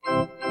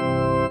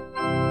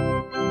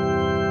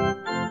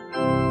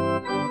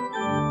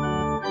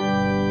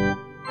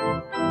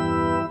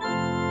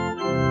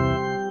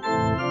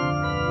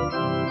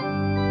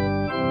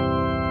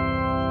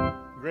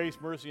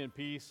Grace, mercy, and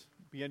peace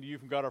be unto you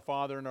from God our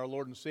Father and our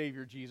Lord and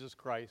Savior, Jesus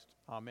Christ.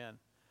 Amen.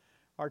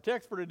 Our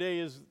text for today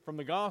is from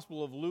the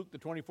Gospel of Luke, the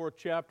 24th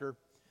chapter.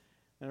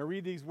 And I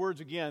read these words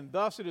again.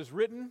 Thus it is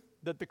written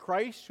that the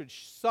Christ should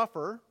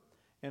suffer,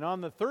 and on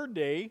the third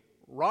day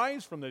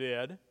rise from the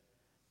dead,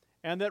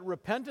 and that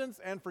repentance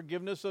and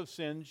forgiveness of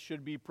sins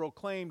should be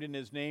proclaimed in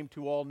his name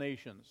to all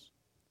nations,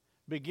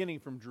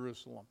 beginning from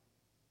Jerusalem.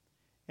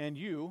 And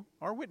you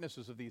are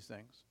witnesses of these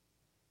things.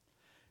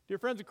 Dear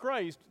friends of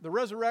Christ, the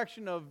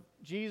resurrection of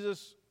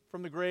Jesus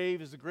from the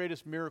grave is the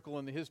greatest miracle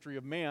in the history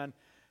of man.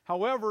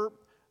 However,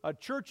 a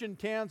church in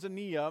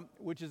Tanzania,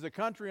 which is a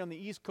country on the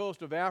east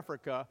coast of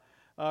Africa,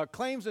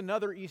 claims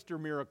another Easter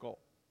miracle.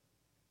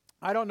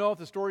 I don't know if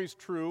the story is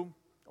true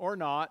or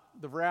not,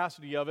 the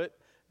veracity of it.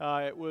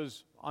 It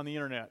was on the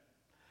internet.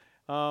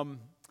 But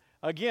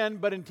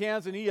in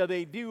Tanzania,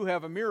 they do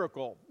have a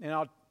miracle.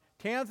 Now,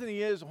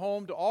 Tanzania is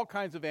home to all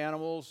kinds of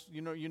animals.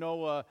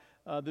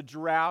 The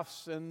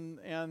giraffes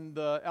and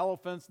the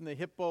elephants and the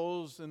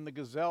hippos and the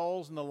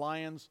gazelles and the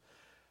lions.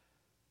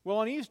 Well,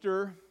 on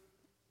Easter,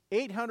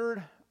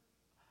 800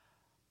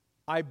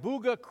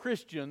 Ibuga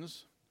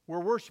Christians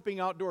were worshiping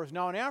outdoors.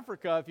 Now, in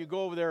Africa, if you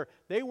go over there,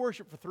 they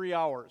worship for 3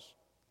 hours.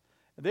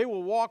 They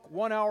will walk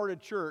 1 hour to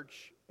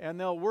church, and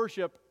they'll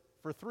worship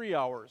for 3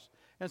 hours.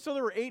 And so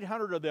there were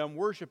 800 of them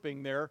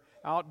worshiping there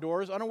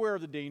outdoors, unaware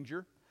of the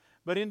danger.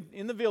 But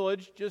in the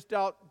village,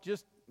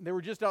 they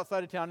were just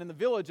outside of town. In the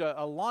village,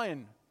 a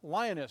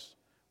lioness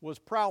was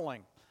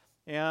prowling,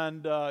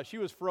 and she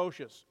was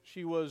ferocious.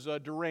 She was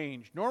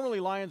deranged. Normally,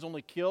 lions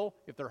only kill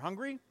if they're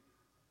hungry,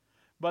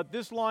 but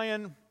this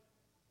lion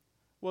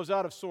was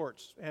out of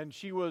sorts, and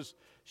she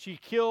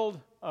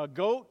killed a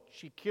goat,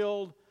 she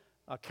killed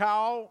a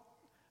cow,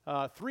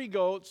 3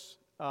 goats,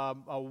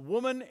 a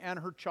woman, and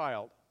her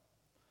child.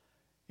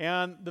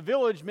 And the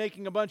village,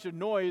 making a bunch of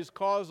noise,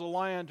 caused the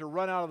lion to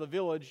run out of the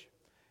village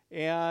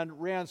and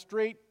ran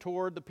straight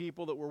toward the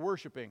people that were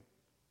worshiping.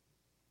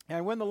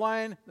 And when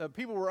the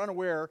people were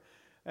unaware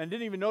and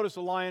didn't even notice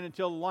the lion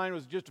until the lion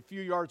was just a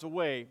few yards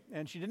away.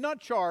 And she did not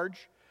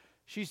charge.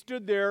 She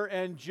stood there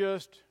and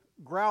just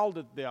growled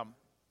at them.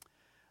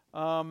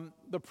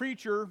 The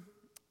preacher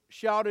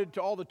shouted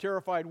to all the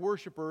terrified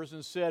worshipers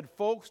and said,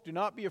 "Folks, do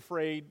not be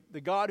afraid.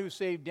 The God who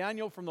saved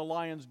Daniel from the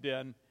lion's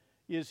den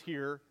is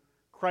here.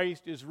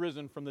 Christ is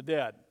risen from the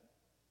dead.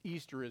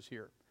 Easter is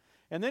here."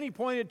 And then he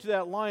pointed to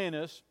that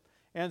lioness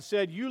and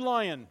said, "You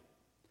lion,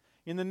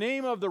 in the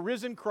name of the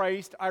risen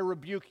Christ, I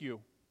rebuke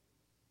you."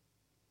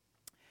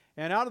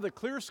 And out of the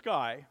clear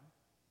sky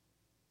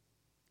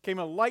came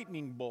a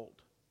lightning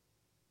bolt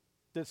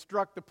that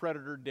struck the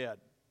predator dead.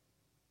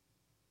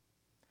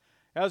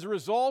 As a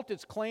result,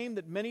 it's claimed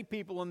that many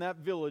people in that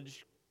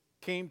village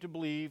came to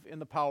believe in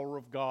the power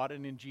of God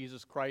and in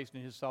Jesus Christ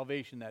and his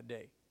salvation that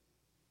day.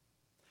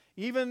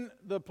 Even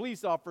the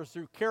police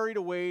officer who carried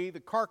away the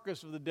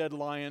carcass of the dead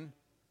lion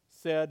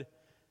said,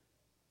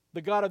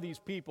 "The God of these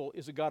people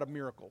is a God of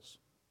miracles."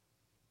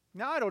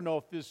 Now, I don't know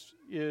if this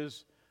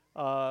is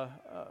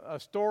a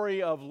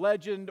story of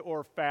legend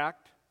or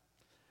fact,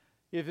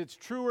 if it's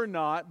true or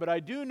not, but I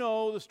do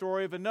know the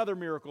story of another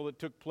miracle that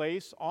took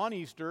place on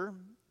Easter,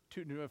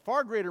 a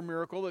far greater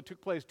miracle that took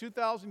place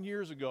 2,000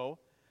 years ago,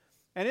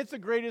 and it's the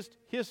greatest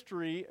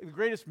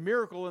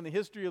miracle in the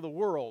history of the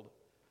world.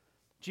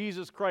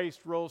 Jesus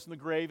Christ rose from the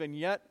grave, and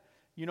yet,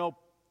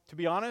 to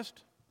be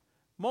honest,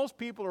 most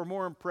people are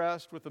more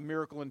impressed with the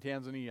miracle in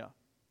Tanzania.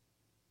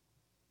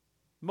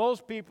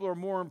 Most people are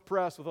more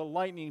impressed with a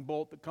lightning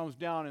bolt that comes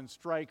down and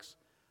strikes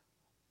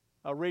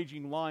a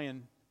raging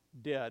lion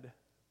dead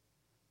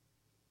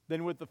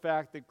than with the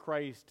fact that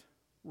Christ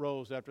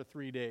rose after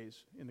 3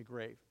 days in the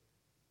grave.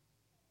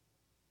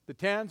 The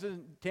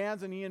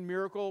Tanzanian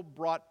miracle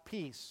brought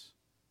peace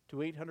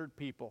to 800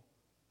 people.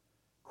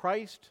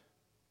 Christ,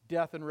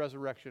 death, and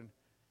resurrection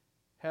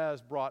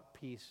has brought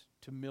peace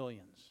to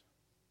millions.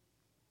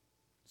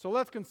 So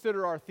let's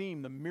consider our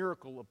theme, the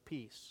miracle of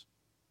peace.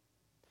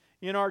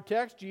 In our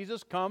text,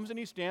 Jesus comes and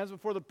he stands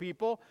before the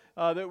people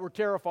that were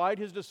terrified,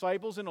 his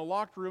disciples, in a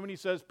locked room, and he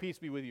says, "Peace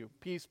be with you.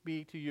 Peace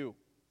be to you."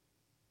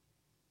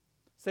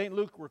 St.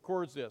 Luke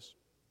records this.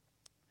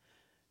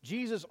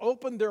 Jesus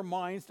opened their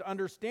minds to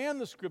understand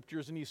the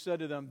Scriptures, and he said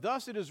to them,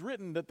 "Thus it is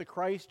written that the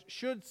Christ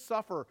should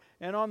suffer,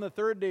 and on the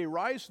third day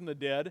rise from the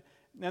dead,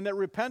 and that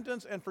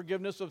repentance and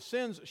forgiveness of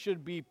sins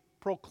should be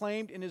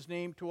proclaimed in his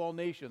name to all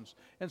nations."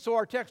 And so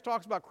our text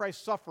talks about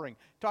Christ's suffering,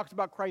 talks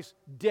about Christ's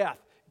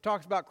death, it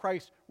talks about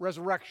Christ's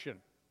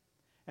resurrection,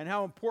 and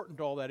how important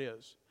all that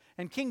is.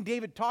 And King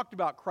David talked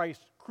about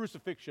Christ's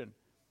crucifixion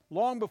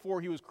long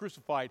before he was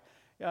crucified.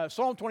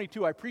 Psalm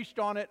 22, I preached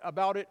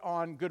about it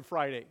on Good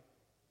Friday.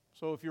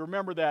 So if you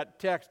remember that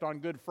text on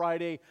Good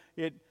Friday,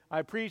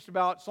 I preached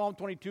about Psalm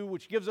 22,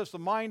 which gives us the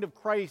mind of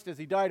Christ as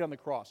he died on the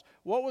cross.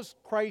 What was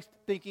Christ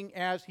thinking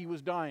as he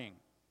was dying?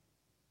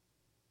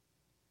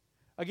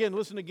 Again,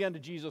 listen again to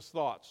Jesus'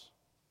 thoughts.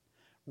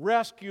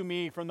 "Rescue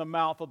me from the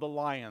mouth of the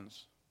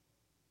lions.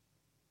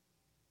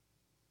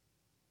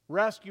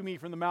 Rescue me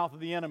from the mouth of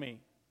the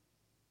enemy.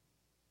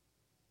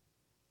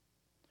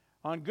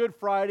 On Good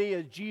Friday,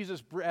 as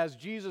Jesus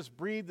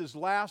breathed his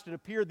last, it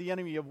appeared the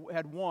enemy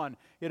had won.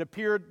 It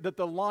appeared that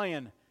the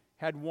lion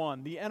had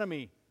won, the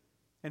enemy.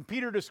 And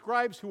Peter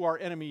describes who our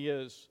enemy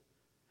is.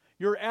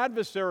 Your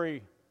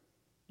adversary,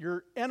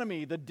 your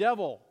enemy, the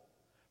devil,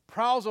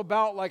 prowls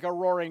about like a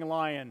roaring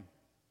lion,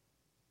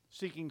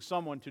 seeking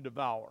someone to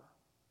devour.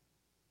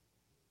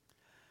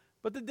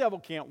 But the devil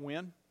can't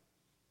win.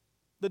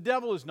 The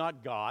devil is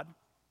not God.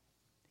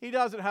 He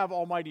doesn't have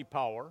almighty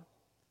power.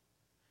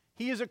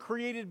 He is a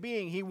created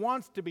being. He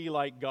wants to be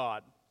like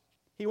God.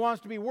 He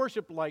wants to be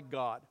worshiped like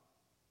God.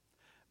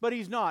 But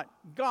he's not.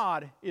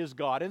 God is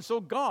God. And so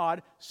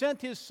God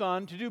sent his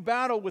Son to do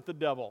battle with the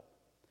devil.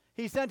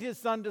 He sent his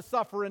Son to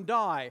suffer and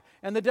die.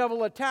 And the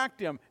devil attacked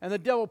him. And the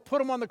devil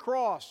put him on the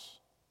cross.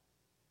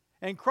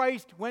 And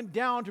Christ went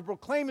down to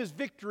proclaim his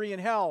victory in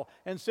hell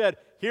and said,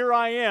 "Here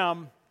I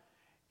am,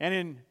 and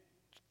in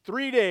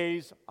 3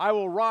 days I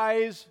will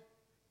rise,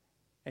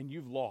 and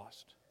you've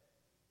lost."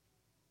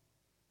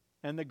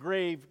 And the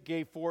grave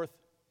gave forth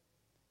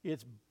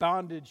its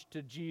bondage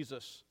to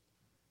Jesus.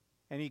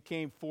 And he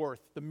came forth,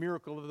 the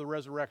miracle of the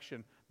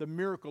resurrection, the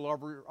miracle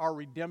of our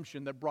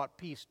redemption that brought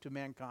peace to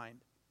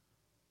mankind.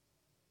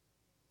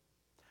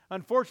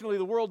 Unfortunately,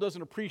 the world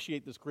doesn't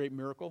appreciate this great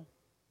miracle.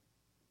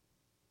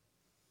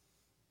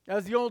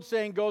 As the old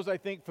saying goes, I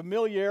think,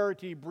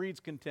 familiarity breeds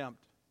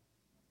contempt.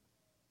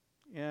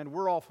 And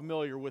we're all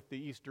familiar with the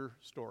Easter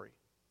story.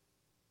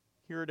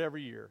 Hear it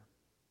every year.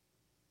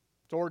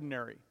 It's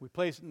ordinary. We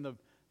place it in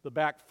the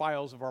back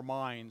files of our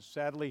minds.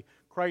 Sadly,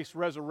 Christ's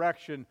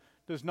resurrection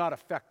does not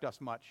affect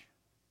us much.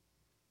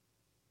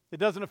 It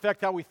doesn't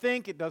affect how we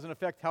think. It doesn't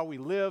affect how we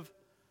live.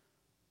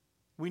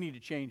 We need to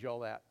change all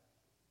that.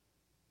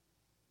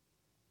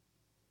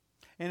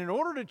 And in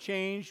order to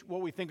change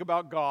what we think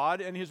about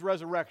God and his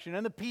resurrection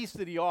and the peace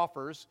that he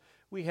offers,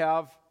 we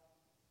have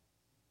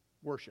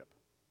worship.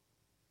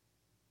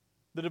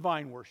 The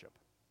divine worship.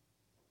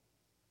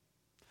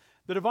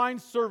 The divine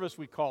service,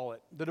 we call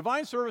it. The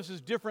divine service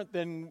is different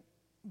than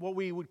what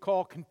we would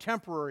call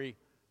contemporary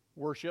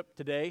worship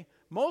today.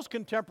 Most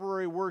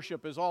contemporary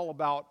worship is all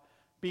about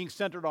being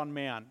centered on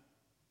man.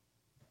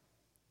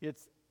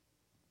 It's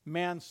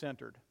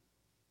man-centered.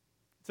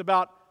 It's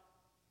about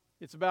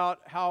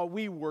how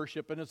we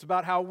worship, and it's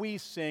about how we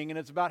sing, and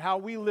it's about how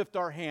we lift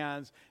our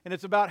hands, and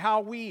it's about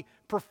how we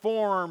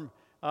perform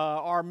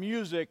our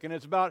music, and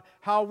it's about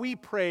how we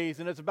praise,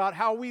 and it's about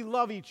how we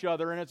love each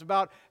other, and it's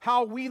about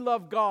how we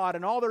love God.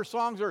 And all their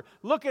songs are,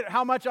 "Look at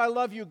how much I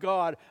love you,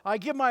 God. I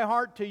give my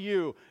heart to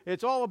you."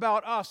 It's all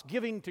about us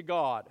giving to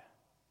God.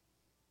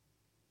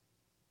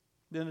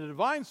 Then the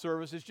divine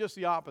service is just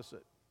the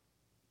opposite.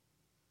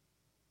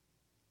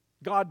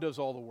 God does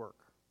all the work.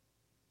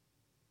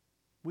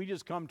 We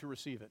just come to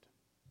receive it.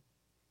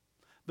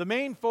 The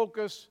main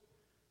focus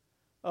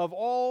of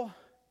all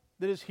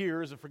that is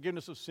here is the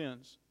forgiveness of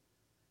sins.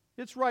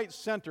 It's right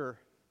center.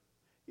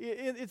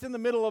 It's in the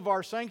middle of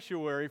our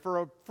sanctuary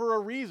for a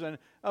reason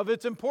of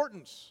its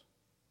importance.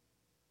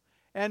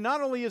 And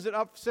not only is it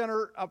up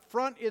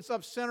front, it's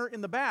up center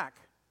in the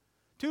back.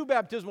 2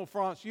 baptismal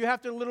fonts, you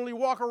have to literally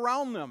walk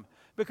around them,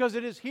 because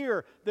it is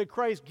here that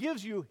Christ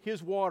gives you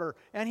his water,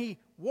 and he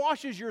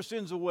washes your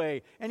sins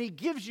away, and he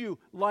gives you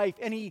life,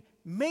 and he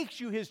makes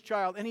you his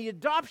child, and he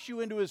adopts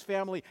you into his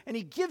family, and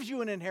he gives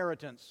you an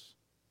inheritance.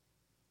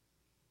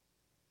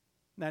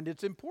 And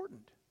it's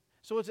important.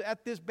 So it's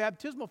at this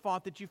baptismal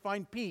font that you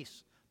find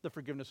peace, the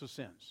forgiveness of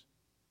sins.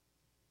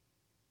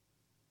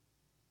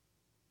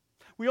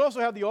 We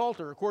also have the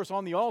altar. Of course,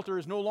 on the altar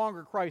is no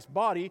longer Christ's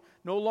body.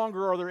 No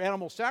longer are there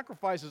animal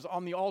sacrifices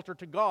on the altar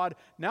to God.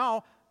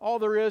 Now, all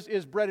there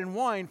is bread and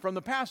wine from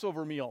the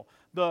Passover meal.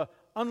 The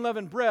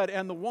unleavened bread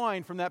and the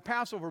wine from that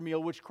Passover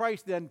meal, which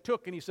Christ then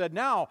took, and he said,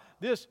 "Now,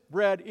 this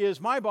bread is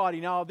my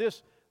body. Now,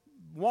 this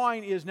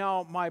wine is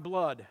now my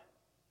blood."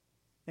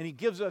 And he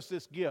gives us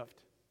this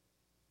gift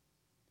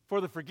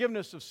for the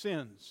forgiveness of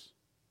sins.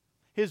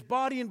 His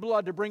body and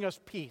blood to bring us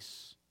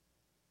peace.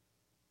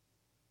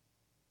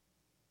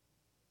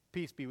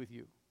 Peace be with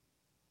you.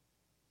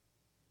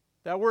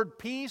 That word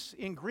peace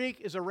in Greek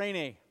is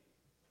eirene.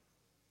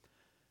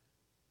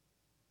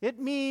 It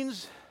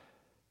means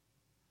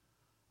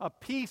a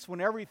peace when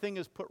everything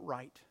is put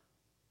right.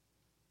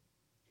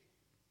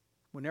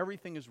 When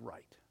everything is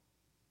right.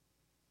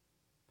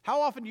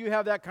 How often do you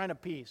have that kind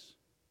of peace?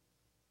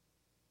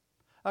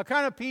 A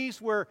kind of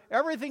peace where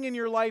everything in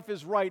your life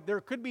is right.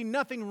 There could be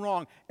nothing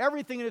wrong.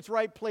 Everything in its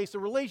right place. The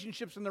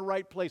relationship's in the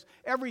right place.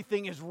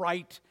 Everything is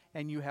right,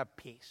 and you have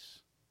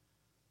peace.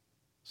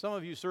 Some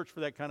of you search for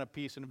that kind of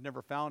peace and have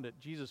never found it.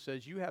 Jesus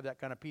says you have that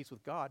kind of peace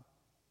with God.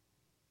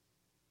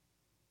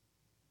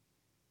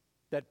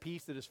 That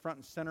peace that is front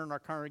and center in our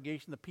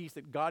congregation, the peace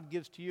that God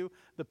gives to you,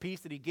 the peace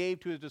that he gave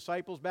to his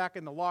disciples back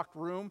in the locked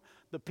room,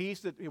 the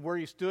peace that where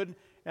he stood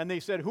and they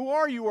said, "Who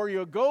are you? Are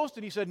you a ghost?"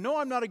 And he said, "No,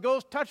 I'm not a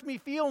ghost. Touch me,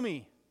 feel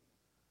me."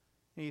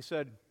 And he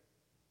said,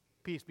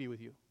 "Peace be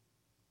with you."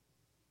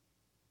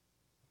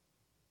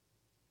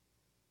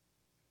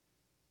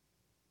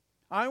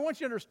 I want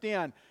you to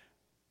understand,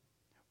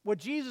 what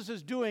Jesus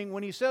is doing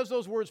when he says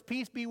those words,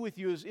 peace be with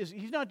you, is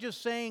he's not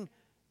just saying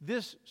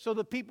this so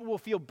that people will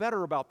feel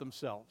better about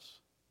themselves.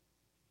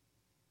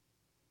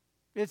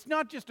 It's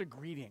not just a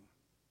greeting.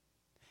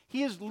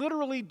 He is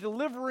literally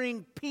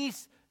delivering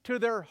peace to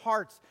their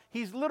hearts.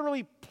 He's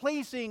literally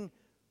placing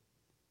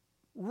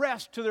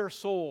rest to their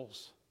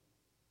souls.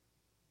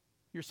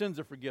 Your sins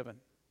are forgiven.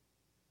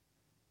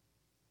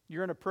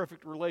 You're in a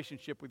perfect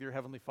relationship with your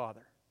Heavenly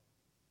Father.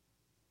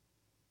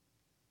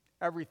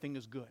 Everything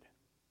is good.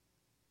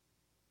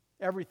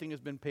 Everything has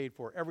been paid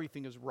for.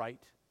 Everything is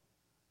right.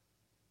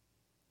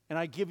 And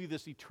I give you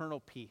this eternal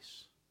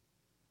peace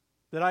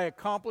that I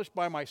accomplished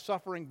by my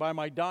suffering, by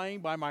my dying,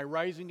 by my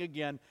rising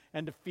again,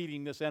 and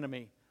defeating this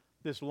enemy,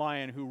 this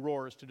lion who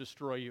roars to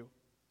destroy you.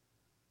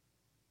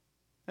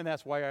 And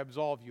that's why I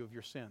absolve you of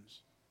your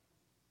sins.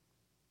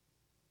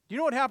 Do you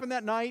know what happened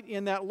that night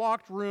in that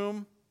locked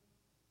room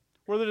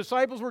where the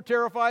disciples were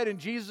terrified and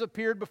Jesus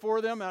appeared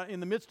before them in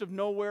the midst of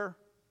nowhere?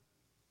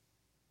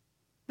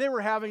 They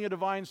were having a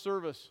divine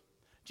service.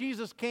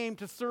 Jesus came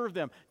to serve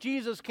them.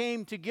 Jesus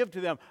came to give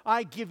to them.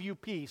 I give you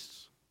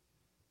peace.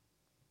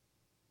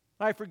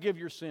 I forgive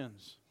your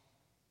sins.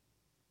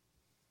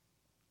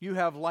 You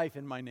have life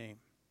in my name.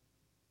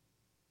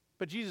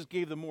 But Jesus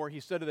gave them more. He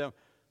said to them,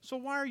 so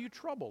why are you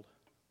troubled?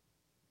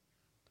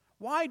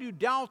 Why do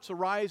doubts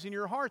arise in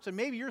your hearts? And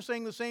maybe you're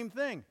saying the same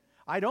thing.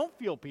 I don't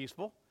feel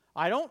peaceful.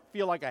 I don't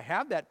feel like I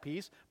have that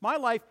peace. My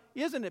life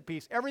isn't at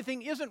peace.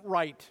 Everything isn't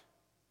right.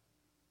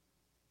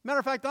 Matter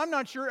of fact, I'm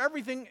not sure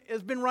everything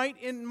has been right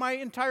in my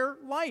entire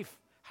life.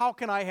 How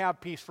can I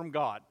have peace from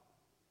God?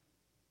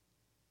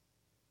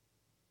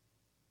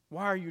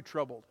 Why are you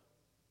troubled?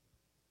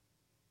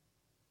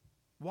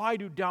 Why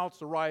do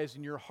doubts arise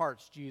in your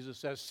hearts, Jesus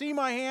says. See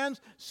my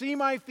hands, see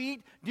my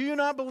feet. Do you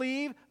not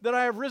believe that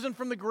I have risen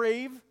from the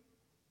grave?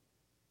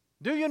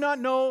 Do you not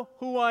know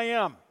who I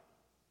am?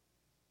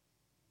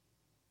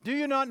 Do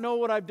you not know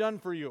what I've done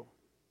for you?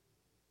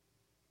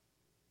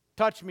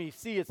 Touch me,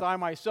 see, it's I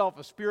myself.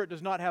 A spirit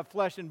does not have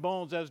flesh and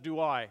bones, as do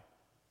I.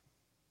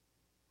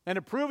 And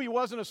to prove he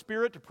wasn't a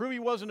spirit, to prove he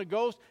wasn't a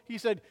ghost, he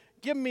said,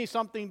 give me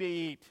something to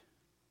eat.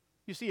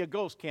 You see, a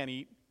ghost can't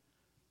eat.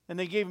 And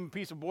they gave him a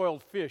piece of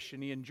boiled fish,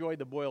 and he enjoyed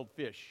the boiled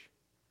fish.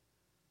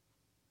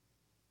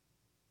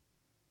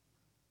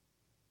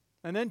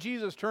 And then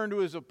Jesus turned to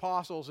his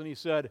apostles and he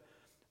said,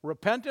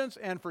 repentance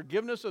and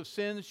forgiveness of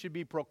sins should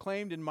be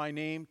proclaimed in my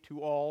name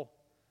to all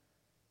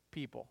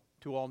people,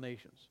 to all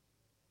nations.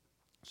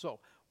 So,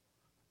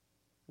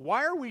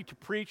 why are we to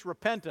preach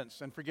repentance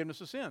and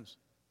forgiveness of sins?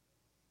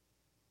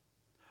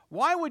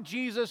 Why would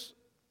Jesus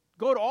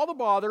go to all the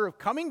bother of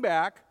coming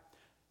back,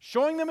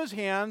 showing them his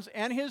hands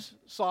and his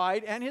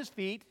side and his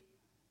feet?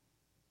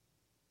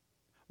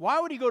 Why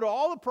would he go to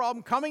all the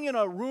problem, coming in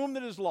a room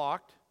that is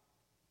locked,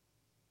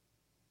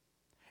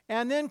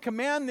 and then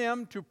command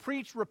them to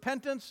preach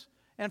repentance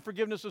and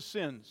forgiveness of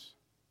sins?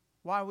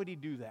 Why would he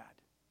do that?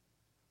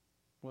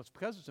 Well, it's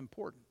because it's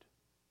important.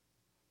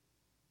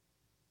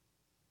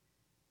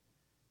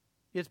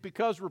 It's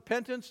because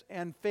repentance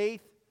and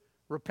faith,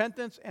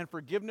 repentance and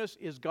forgiveness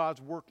is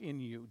God's work in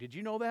you. Did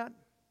you know that?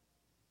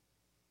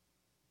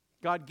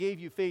 God gave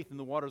you faith in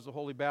the waters of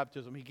holy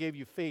baptism. He gave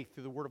you faith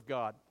through the Word of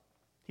God.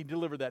 He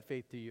delivered that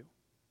faith to you.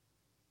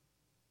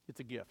 It's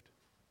a gift.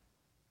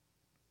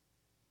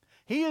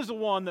 He is the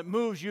one that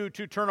moves you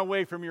to turn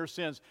away from your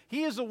sins.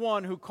 He is the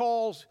one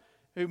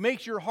who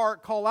makes your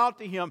heart call out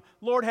to Him,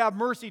 Lord, have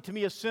mercy to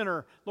me, a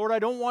sinner. Lord, I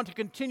don't want to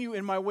continue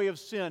in my way of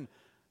sin.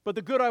 But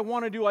the good I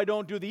want to do, I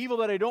don't do. The evil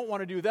that I don't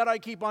want to do, that I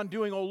keep on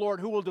doing. O Lord,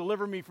 who will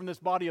deliver me from this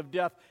body of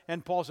death?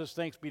 And Paul says,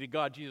 thanks be to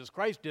God. Jesus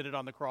Christ did it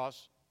on the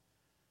cross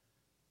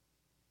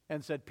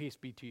and said, peace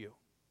be to you.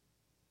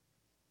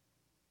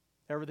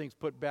 Everything's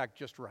put back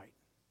just right.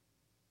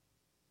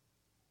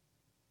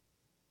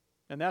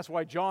 And that's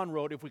why John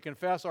wrote, if we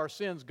confess our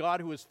sins, God,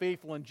 who is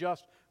faithful and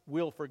just,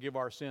 will forgive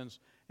our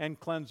sins and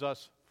cleanse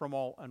us from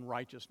all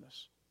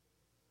unrighteousness.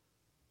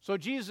 So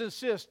Jesus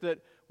insists that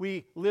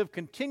we live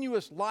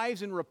continuous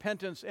lives in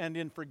repentance and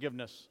in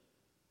forgiveness.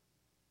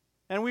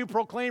 And we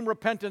proclaim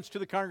repentance to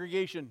the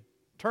congregation.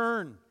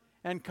 Turn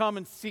and come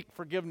and seek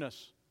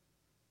forgiveness.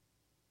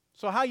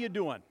 So how you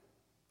doing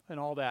in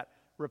all that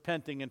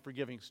repenting and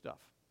forgiving stuff?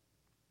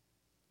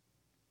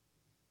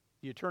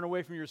 Do you turn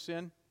away from your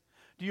sin?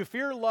 Do you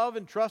fear, love,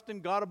 and trust in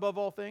God above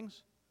all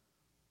things?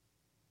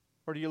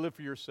 Or do you live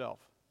for yourself?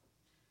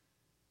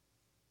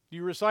 Do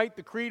you recite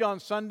the creed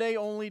on Sunday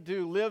only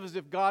to live as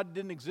if God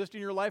didn't exist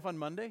in your life on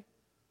Monday?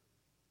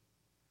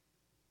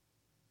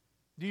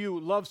 Do you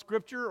love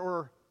Scripture,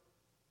 or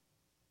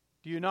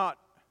do you not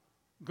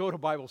go to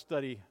Bible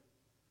study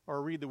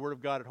or read the Word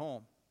of God at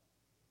home?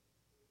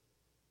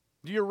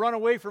 Do you run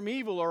away from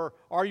evil, or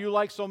are you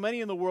like so many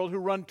in the world who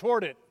run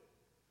toward it?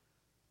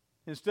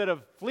 Instead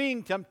of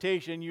fleeing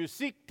temptation, you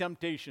seek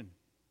temptation.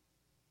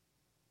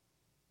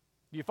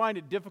 Do you find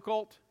it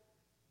difficult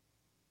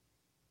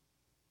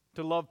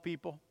to love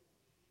people?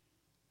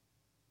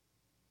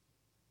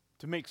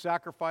 To make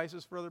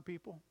sacrifices for other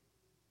people?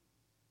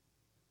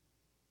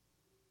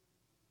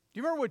 Do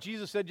you remember what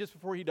Jesus said just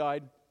before He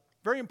died?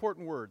 Very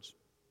important words.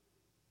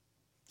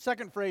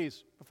 Second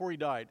phrase before he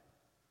died,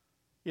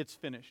 it's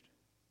finished.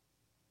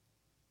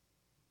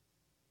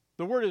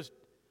 The word is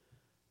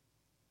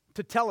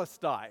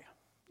tetelestai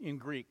in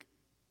Greek.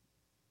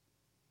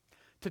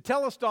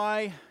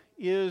 Tetelestai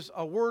is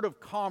a word of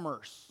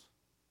commerce.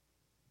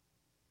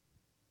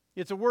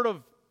 It's a word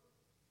of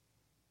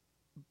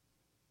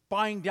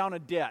buying down a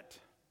debt.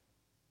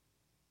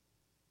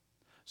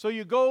 So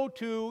you go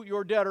to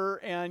your debtor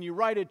and you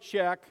write a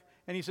check,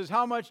 and he says,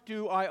 how much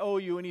do I owe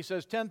you? And he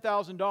says,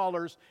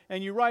 $10,000.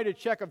 And you write a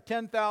check of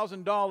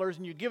 $10,000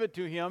 and you give it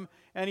to him,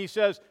 and he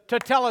says,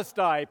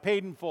 tetelestai,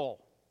 paid in full.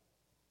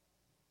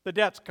 The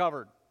debt's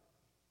covered.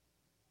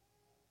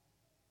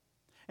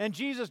 And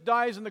Jesus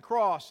dies on the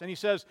cross, and he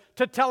says,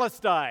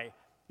 tetelestai,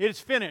 it is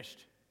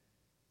finished.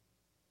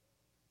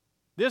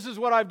 This is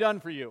what I've done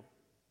for you.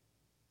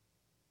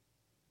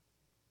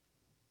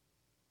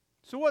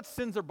 So what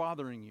sins are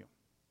bothering you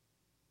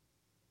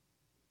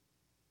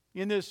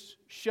in this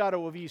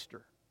shadow of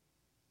Easter?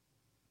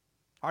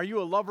 Are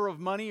you a lover of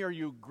money? Are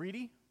you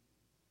greedy?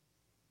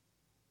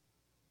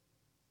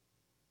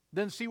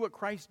 Then see what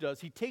Christ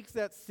does. He takes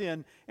that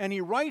sin and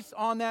he writes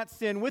on that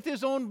sin with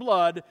his own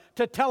blood,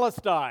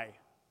 tetelestai,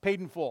 paid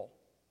in full.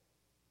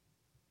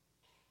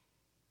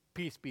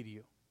 Peace be to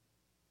you.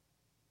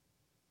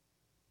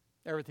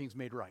 Everything's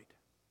made right.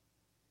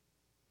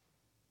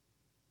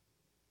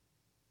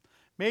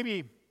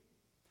 Maybe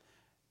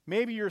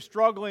you're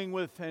struggling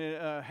with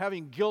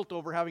having guilt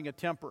over having a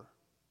temper.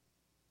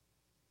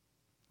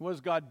 What does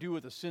God do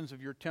with the sins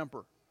of your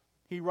temper?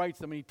 He writes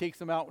them and he takes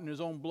them out in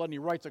his own blood and he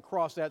writes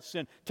across that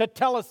sin,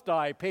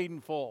 tetelestai, paid in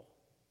full.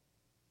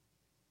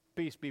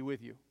 Peace be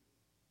with you.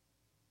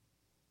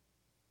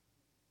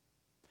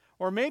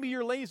 Or maybe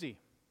you're lazy.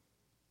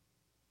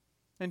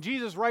 And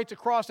Jesus writes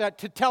across that,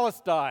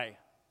 tetelestai,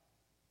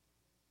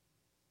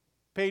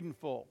 paid in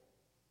full.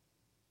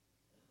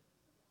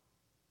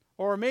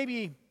 Or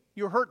maybe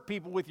you hurt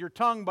people with your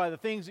tongue by the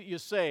things that you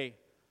say.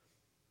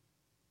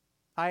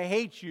 I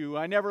hate you,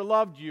 I never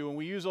loved you, and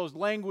we use those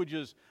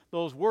languages,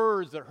 those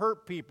words that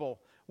hurt people.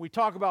 We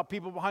talk about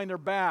people behind their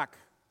back.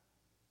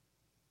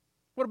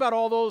 What about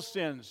all those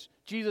sins?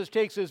 Jesus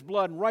takes his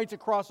blood and writes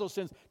across those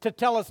sins,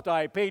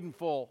 tetelestai, paid in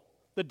full.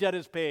 The debt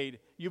is paid.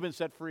 You've been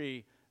set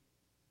free.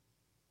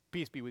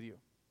 Peace be with you.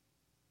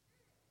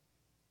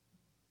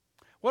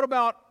 What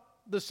about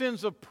the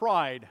sins of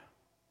pride?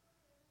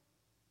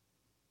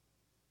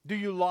 Do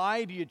you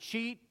lie? Do you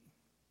cheat?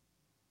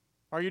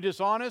 Are you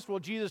dishonest? Well,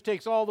 Jesus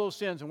takes all those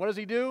sins. And what does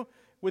he do?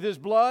 With his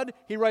blood,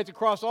 he writes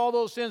across all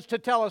those sins,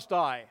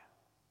 tetelestai.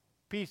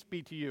 Peace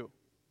be to you.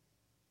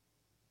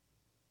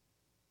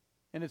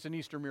 And it's an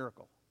Easter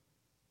miracle.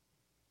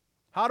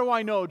 How do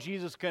I know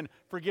Jesus can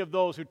forgive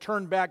those who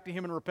turn back to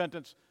him in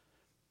repentance?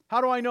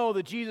 How do I know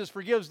that Jesus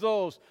forgives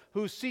those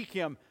who seek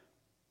him?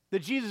 That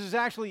Jesus is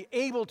actually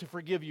able to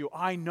forgive you?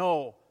 I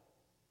know.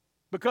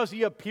 Because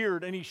he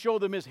appeared and he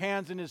showed them his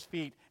hands and his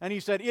feet. And he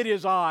said, it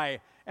is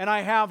I, and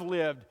I have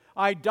lived.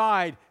 I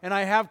died, and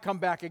I have come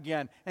back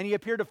again. And he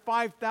appeared to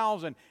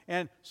 5,000.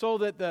 And so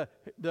that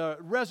the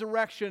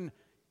resurrection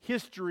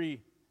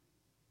history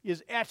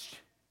is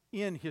etched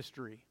in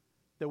history,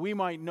 that we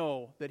might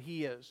know that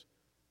he is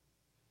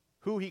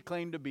who he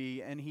claimed to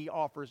be, and he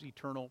offers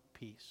eternal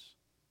peace.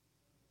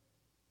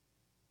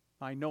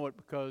 I know it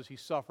because he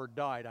suffered,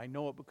 died. I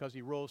know it because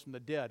he rose from the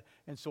dead.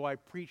 And so I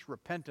preach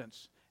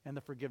repentance and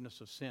the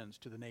forgiveness of sins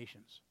to the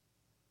nations.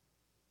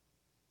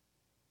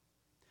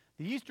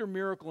 The Easter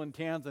miracle in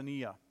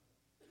Tanzania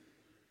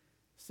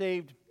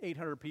saved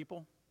 800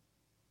 people.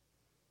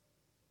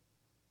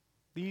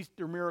 The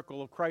Easter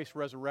miracle of Christ's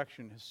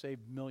resurrection has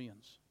saved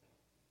millions,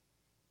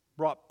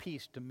 brought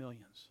peace to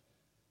millions.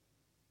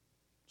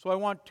 So I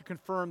want to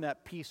confirm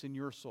that peace in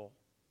your soul.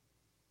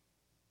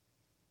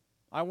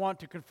 I want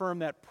to confirm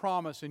that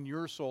promise in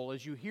your soul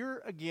as you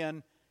hear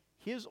again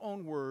his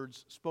own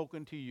words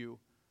spoken to you.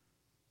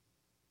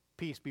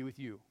 Peace be with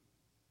you.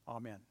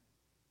 Amen.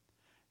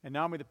 And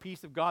now may the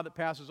peace of God that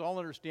passes all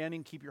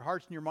understanding keep your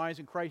hearts and your minds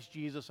in Christ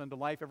Jesus unto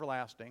life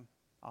everlasting.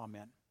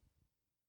 Amen.